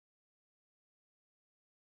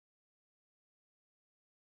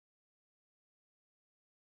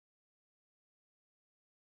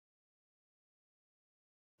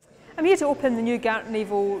I'm here to open the new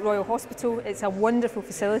Gartnavel Royal Hospital. It's a wonderful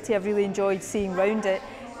facility. I've really enjoyed seeing round it.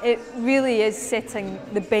 It really is setting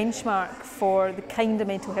the benchmark for the kind of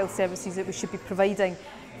mental health services that we should be providing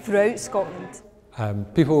throughout Scotland.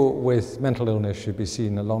 People with mental illness should be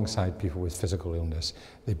seen alongside people with physical illness.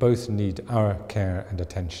 They both need our care and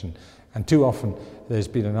attention. And too often there's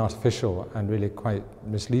been an artificial and really quite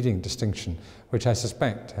misleading distinction, which I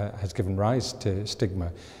suspect has given rise to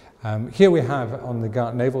stigma. Here we have on the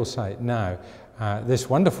Gartnavel site now this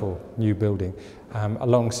wonderful new building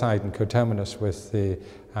alongside and coterminous with the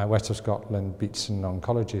West of Scotland Beatson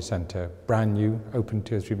Oncology Centre, brand new, opened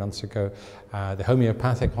 2 or 3 months ago, the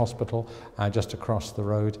homeopathic hospital just across the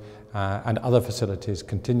road, and other facilities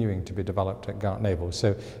continuing to be developed at Gartnavel.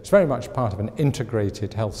 So it's very much part of an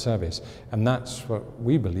integrated health service, and that's what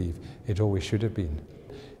we believe it always should have been.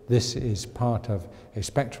 This is part of a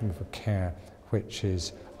spectrum of care which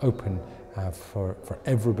is open for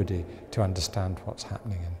everybody to understand what's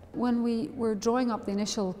happening in. When we were drawing up the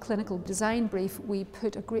initial clinical design brief, we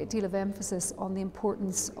put a great deal of emphasis on the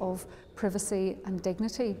importance of privacy and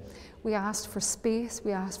dignity. We asked for space,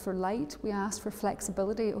 we asked for light, we asked for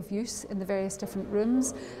flexibility of use in the various different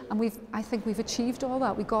rooms, and I think we've achieved all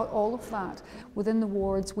that. We got all of that. Within the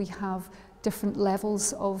wards we have different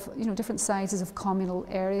levels of, different sizes of communal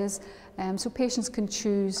areas, so patients can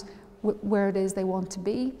choose where it is they want to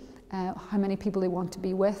be, how many people they want to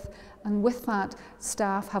be with, and with that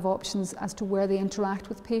staff have options as to where they interact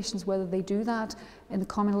with patients, whether they do that in the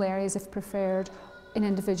communal areas if preferred, in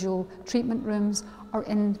individual treatment rooms or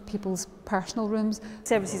in people's personal rooms.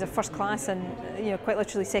 Services are first class and quite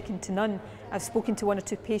literally second to none. I've spoken to 1 or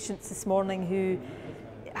 2 patients this morning who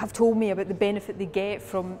have told me about the benefit they get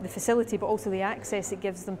from the facility, but also the access it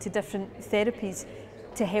gives them to different therapies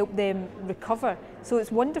to help them recover. So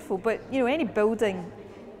it's wonderful, but any building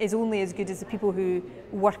is only as good as the people who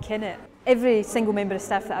work in it. Every single member of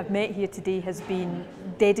staff that I've met here today has been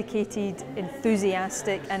dedicated,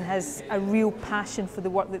 enthusiastic, and has a real passion for the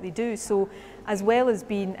work that they do. So as well as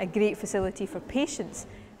being a great facility for patients,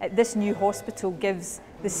 this new hospital gives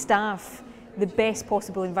the staff the best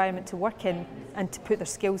possible environment to work in and to put their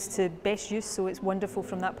skills to best use, so it's wonderful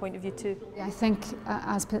from that point of view too. I think,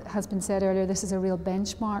 as has been said earlier, this is a real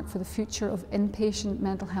benchmark for the future of inpatient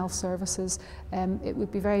mental health services. It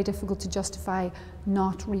would be very difficult to justify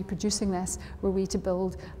not reproducing this were we to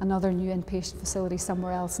build another new inpatient facility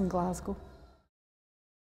somewhere else in Glasgow.